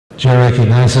Chair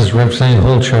recognizes Representative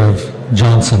Holscher of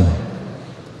Johnson.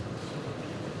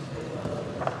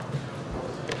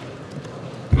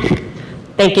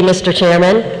 Thank you, Mr.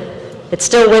 Chairman. It's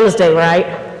still Wednesday, right?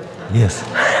 Yes.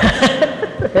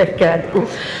 Very good.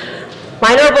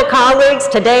 My honorable colleagues,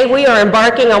 today we are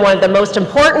embarking on one of the most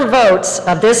important votes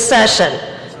of this session,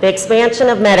 the expansion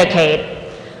of Medicaid.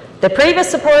 The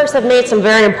previous supporters have made some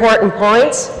very important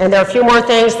points, and there are a few more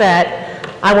things that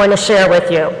I want to share with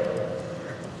you.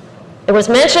 It was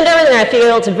mentioned earlier, and I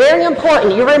feel it's very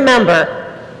important you remember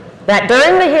that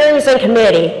during the hearings in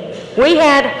committee, we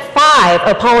had 5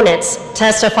 opponents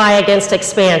testify against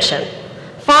expansion.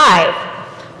 5.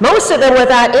 Most of them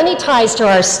without any ties to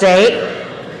our state,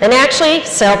 and actually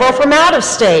several from out of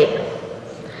state.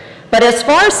 But as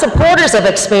far as supporters of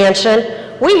expansion,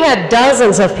 we had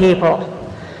dozens of people.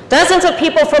 Dozens of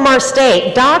people from our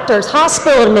state, doctors,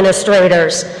 hospital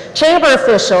administrators, chamber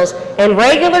officials, and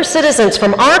regular citizens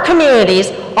from our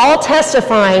communities all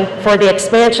testifying for the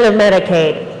expansion of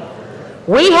Medicaid.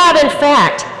 We have, in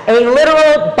fact, a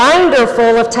literal binder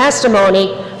full of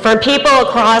testimony from people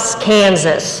across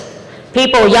Kansas.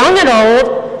 People young and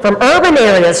old, from urban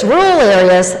areas, rural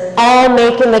areas, all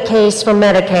making the case for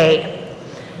Medicaid.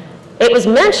 It was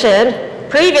mentioned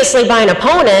previously by an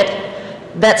opponent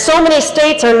that so many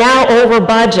states are now over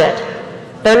budget.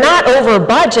 They're not over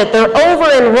budget, they're over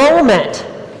enrollment.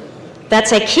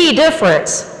 That's a key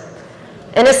difference.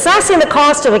 In assessing the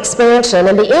cost of expansion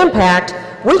and the impact,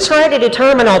 we try to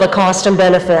determine all the costs and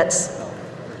benefits.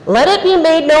 Let it be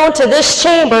made known to this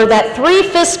chamber that 3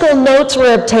 fiscal notes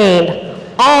were obtained,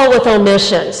 all with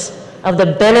omissions of the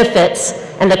benefits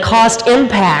and the cost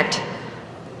impact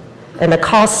and the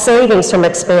cost savings from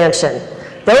expansion.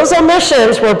 Those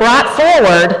omissions were brought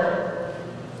forward,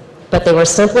 but they were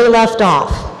simply left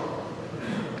off.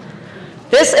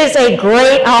 This is a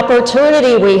great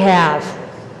opportunity we have.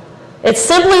 It's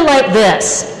simply like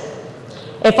this.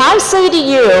 If I say to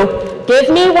you, give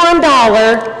me $1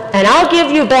 and I'll give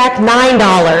you back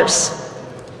 $9,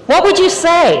 what would you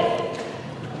say?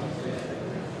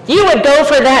 You would go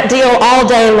for that deal all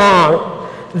day long.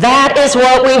 That is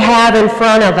what we have in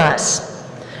front of us.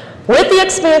 With the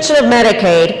expansion of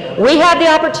Medicaid, we have the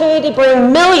opportunity to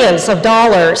bring millions of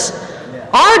dollars,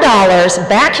 our dollars,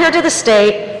 back here to the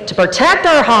state to protect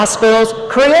our hospitals,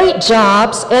 create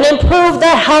jobs, and improve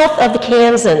the health of the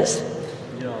Kansans.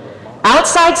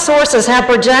 Outside sources have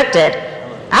projected,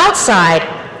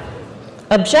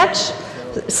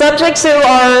 subjects who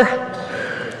are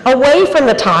away from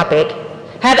the topic,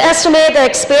 have estimated that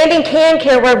expanding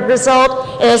KanCare will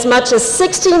result in as much as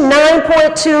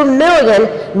 $69.2 million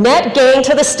net gain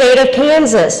to the state of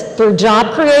Kansas through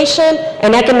job creation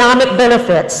and economic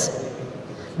benefits.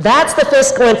 That's the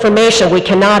fiscal information we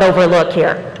cannot overlook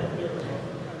here.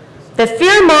 The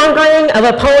fear-mongering of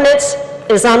opponents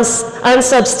is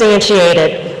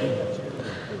unsubstantiated.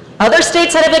 Other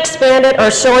states that have expanded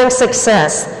are showing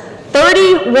success.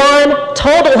 31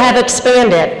 total have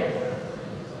expanded.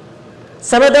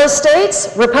 Some of those states,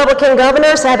 Republican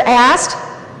governors have asked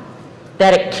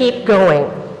that it keep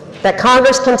going, that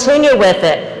Congress continue with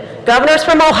it. Governors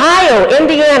from Ohio,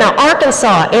 Indiana,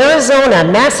 Arkansas, Arizona,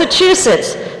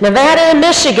 Massachusetts, Nevada, and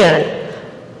Michigan,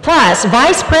 plus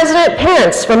Vice President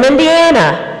Pence from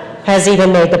Indiana has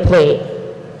even made the plea.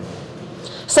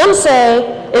 Some say,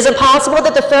 is it possible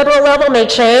that the federal level may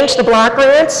change the block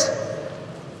grants?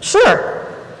 Sure.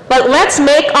 But let's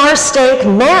make our stake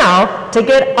now to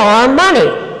get our money.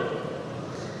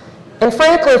 And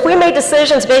frankly, if we made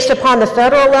decisions based upon the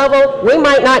federal level, we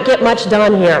might not get much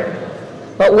done here.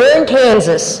 But we're in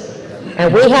Kansas,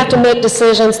 and we have to make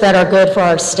decisions that are good for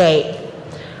our state.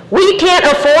 We can't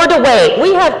afford to wait.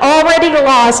 We have already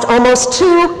lost almost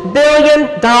 $2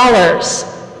 billion.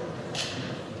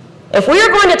 If we are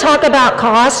going to talk about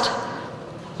cost,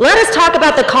 let us talk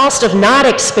about the cost of not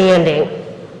expanding.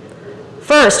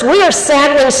 First, we are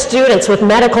saddling students with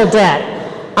medical debt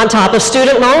on top of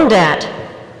student loan debt.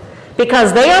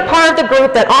 Because they are part of the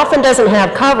group that often doesn't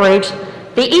have coverage,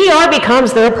 the ER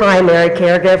becomes their primary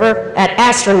caregiver at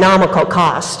astronomical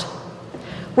cost.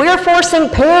 We are forcing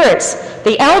parents,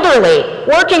 the elderly,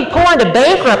 working poor into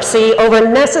bankruptcy over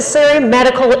necessary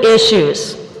medical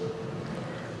issues.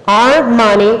 Our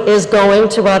money is going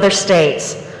to other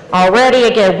states. Already,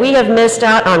 again, we have missed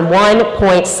out on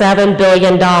 $1.7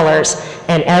 billion,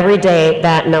 and every day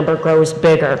that number grows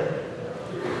bigger.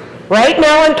 Right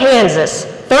now in Kansas,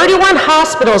 31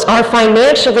 hospitals are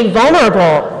financially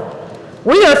vulnerable.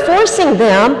 We are forcing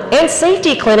them and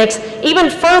safety clinics even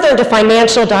further into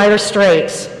financial dire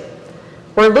straits.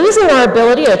 We're losing our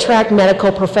ability to attract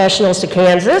medical professionals to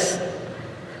Kansas.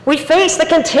 We face the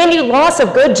continued loss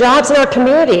of good jobs in our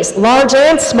communities, large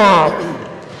and small.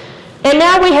 And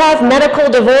now we have medical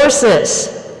divorces.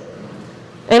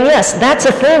 And yes, that's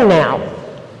a thing now.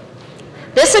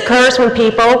 This occurs when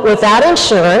people without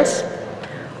insurance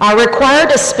are required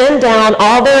to spend down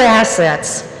all their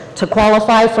assets to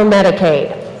qualify for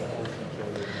Medicaid.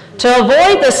 To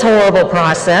avoid this horrible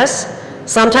process,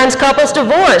 sometimes couples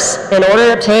divorce in order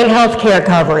to obtain health care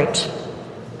coverage.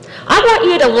 I want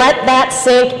you to let that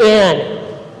sink in.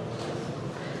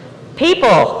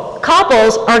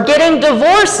 Couples are getting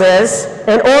divorces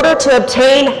in order to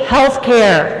obtain health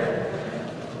care.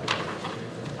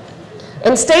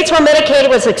 In states where Medicaid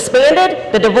was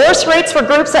expanded, the divorce rates for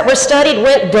groups that were studied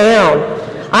went down.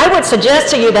 I would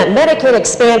suggest to you that Medicaid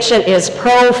expansion is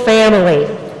pro-family.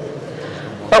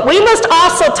 But we must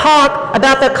also talk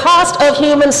about the cost of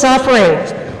human suffering.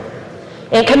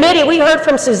 In committee, we heard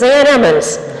from Suzanne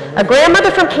Emmons, a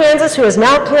grandmother from Kansas who is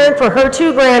now caring for her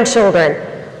 2 grandchildren,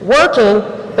 working,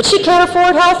 but she can't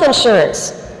afford health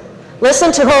insurance.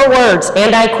 Listen to her words,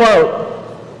 and I quote,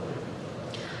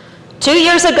 "2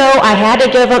 years ago, I had to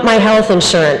give up my health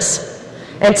insurance.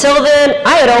 Until then,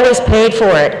 I had always paid for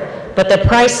it, but the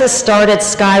prices started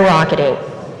skyrocketing.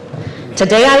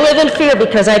 Today, I live in fear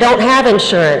because I don't have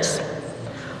insurance.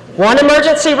 One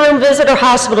emergency room visit or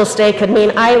hospital stay could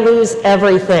mean I lose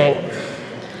everything.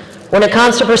 When it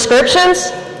comes to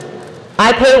prescriptions,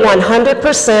 I pay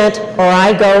 100% or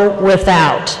I go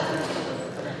without.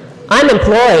 I'm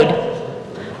employed.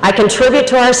 I contribute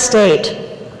to our state.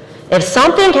 If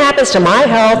something happens to my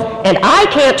health and I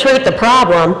can't treat the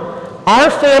problem, our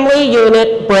family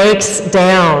unit breaks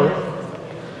down."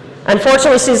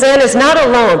 Unfortunately, Suzanne is not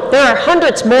alone. There are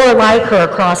hundreds more like her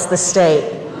across the state.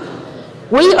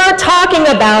 We are talking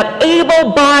about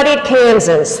able-bodied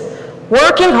Kansans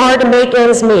working hard to make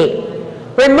ends meet.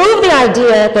 Remove the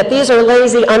idea that these are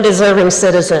lazy, undeserving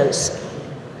citizens.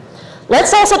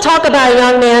 Let's also talk about a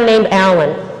young man named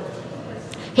Alan.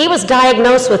 He was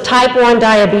diagnosed with type 1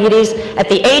 diabetes at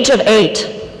the age of 8,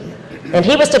 and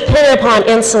he was dependent upon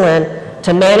insulin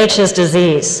to manage his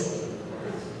disease.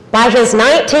 By his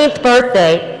 19th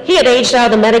birthday, he had aged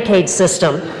out of the Medicaid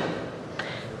system.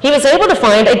 He was able to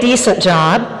find a decent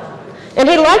job, and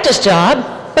he liked his job,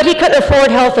 but he couldn't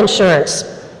afford health insurance.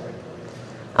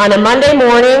 On a Monday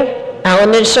morning,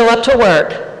 Alan didn't show up to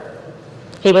work.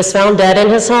 He was found dead in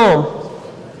his home.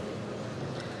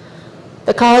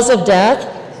 The cause of death?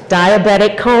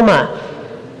 Diabetic coma.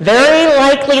 Very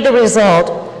likely the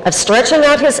result of stretching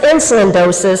out his insulin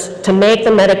doses to make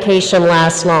the medication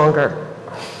last longer.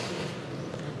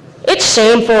 It's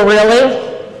shameful, really.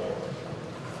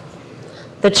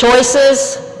 The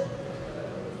choices,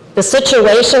 the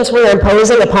situations we're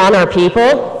imposing upon our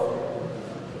people.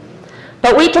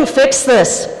 But we can fix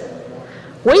this.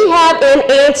 We have an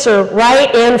answer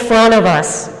right in front of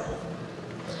us.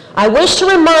 I wish to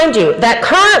remind you that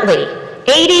currently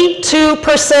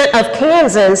 82% of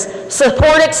Kansans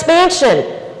support expansion.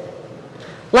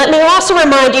 Let me also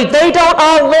remind you, they don't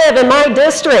all live in my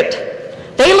district.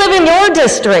 They live in your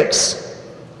districts.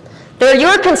 They're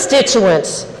your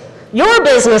constituents, your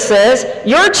businesses,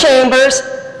 your chambers,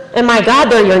 and my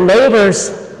God, they're your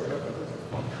neighbors.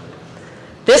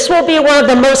 This will be one of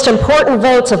the most important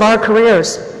votes of our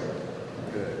careers.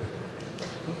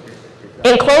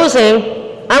 In closing,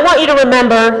 I want you to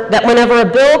remember that whenever a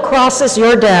bill crosses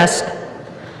your desk,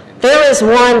 there is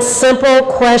one simple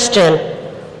question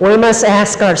we must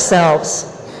ask ourselves.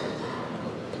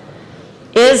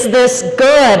 Is this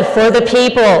good for the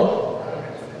people?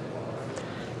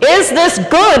 Is this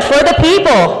good for the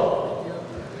people?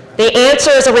 The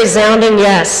answer is a resounding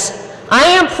yes.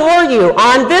 I implore you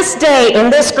on this day in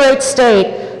this great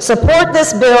state, support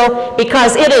this bill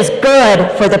because it is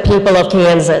good for the people of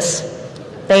Kansas.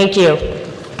 Thank you.